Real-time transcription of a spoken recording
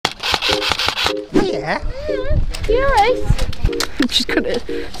Oh yeah. You alright? I'm just gonna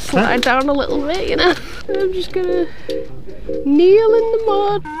slide down a little bit, you know. I'm just gonna kneel in the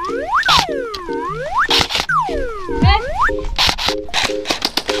mud.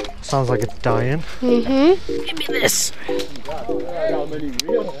 Sounds like it's dying. Mm-hmm. Give me this.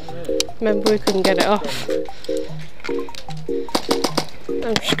 Remember we couldn't get it off.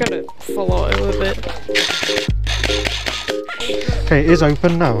 I'm just gonna follow it a bit. Okay, it is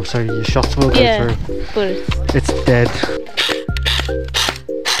open now, so your shots will go through. But it's dead.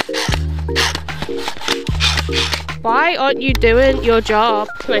 Why aren't you doing your job?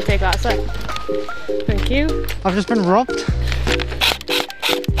 Can I take that, sir? Thank you. I've just been robbed.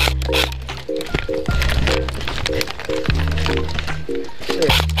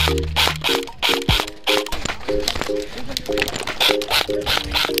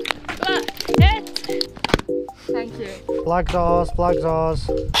 Thank you. Flags ours, flags ours.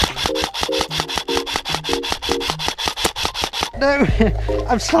 No,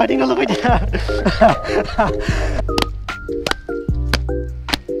 I'm sliding all the way down.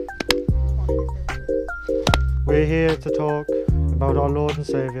 We're here to talk about our Lord and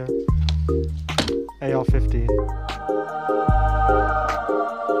Saviour, AR-15.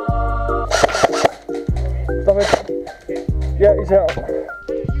 Stop it. Yeah, he's out.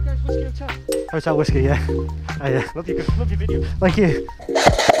 You guys whiskey on tap? Oh, it's that whiskey, yeah. Oh, yeah. Love your video. Thank you.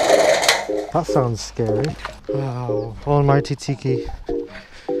 That sounds scary. Oh, almighty Tiki,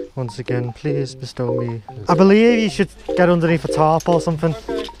 once again, please bestow me. I believe you should get underneath a tarp or something.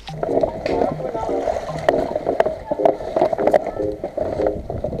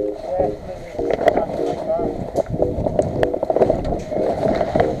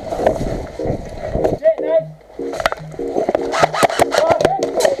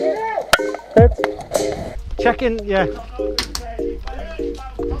 Check in, yeah.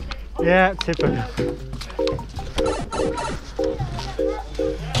 Yeah, typical.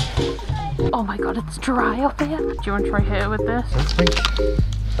 Oh my god, it's dry up here. Do you want to try here with this? I don't think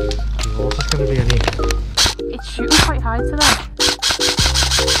the water's going to be any. It's shooting quite high today.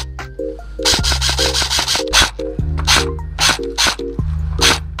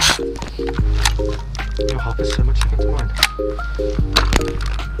 Your hop is so much different to mine.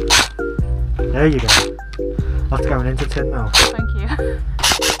 There you go. That's going into tin now. Thank you.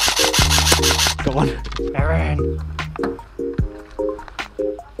 Go on, Eryn.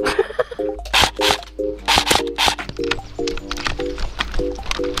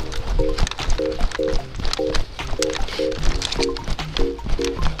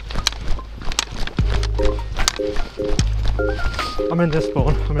 I'm in the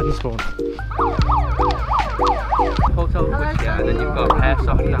spawn. Hotel whiskey, and then you've got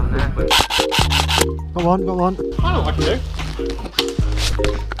Airsoft down there. Go on. I know what I can do.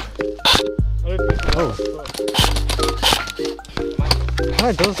 Oh. Oh,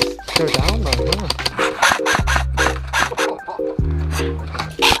 it does go down though, yeah.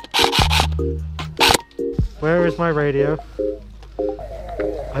 Where is my radio?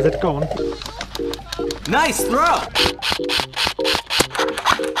 Has it gone? Nice throw!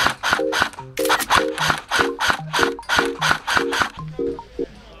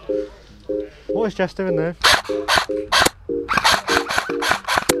 What is Jess doing there?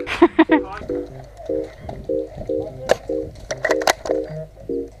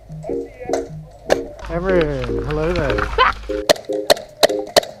 Eryn, hello there.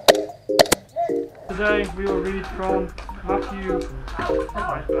 Today we will read from Matthew.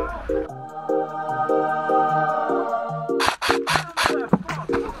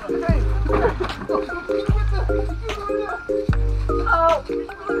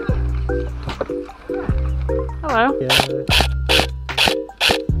 Hello. Yeah.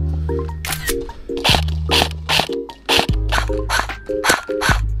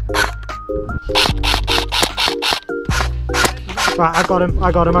 Right, I got him.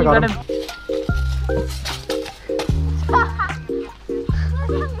 You got him.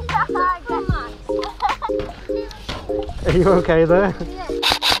 Are you okay there?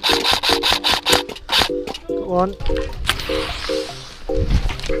 Go on.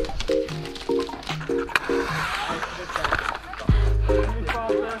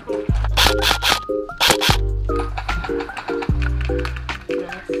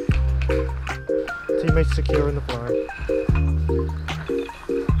 Teammates securing the flag.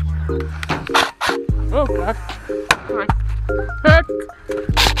 Oh god. Right.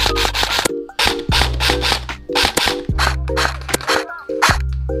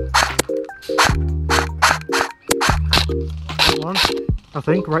 One, I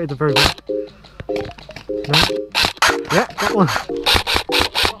think, right at the very back. No? Yeah, got one.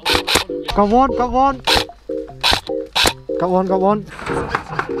 Got one, got one. Got one, got one.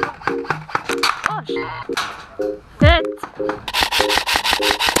 Sit.